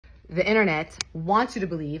the internet wants you to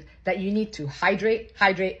believe that you need to hydrate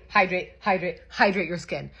your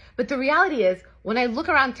skin. But the reality is, when I look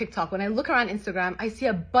around TikTok, when I look around Instagram, I see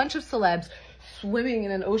a bunch of celebs swimming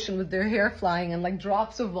in an ocean with their hair flying and like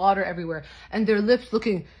drops of water everywhere, and their lips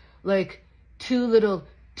looking like two little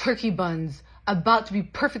turkey buns about to be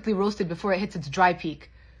perfectly roasted before it hits its dry peak.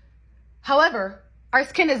 However, our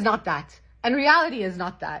skin is not that, and reality is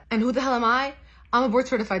not that. And who the hell am I? I'm a board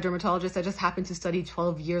certified dermatologist. I just happened to study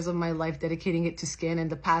 12 years of my life dedicating it to skin. In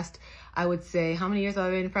the past, I would say, how many years have I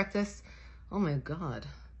been in practice? Oh my God.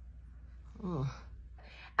 Oh.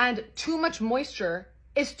 And too much moisture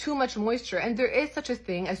is too much moisture, and there is such a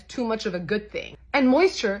thing as too much of a good thing. And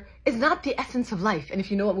moisture is not the essence of life. And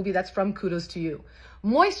if you know what movie that's from, kudos to you.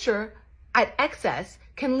 Moisture at excess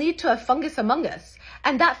can lead to a fungus among us,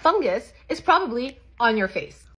 and that fungus is probably on your face.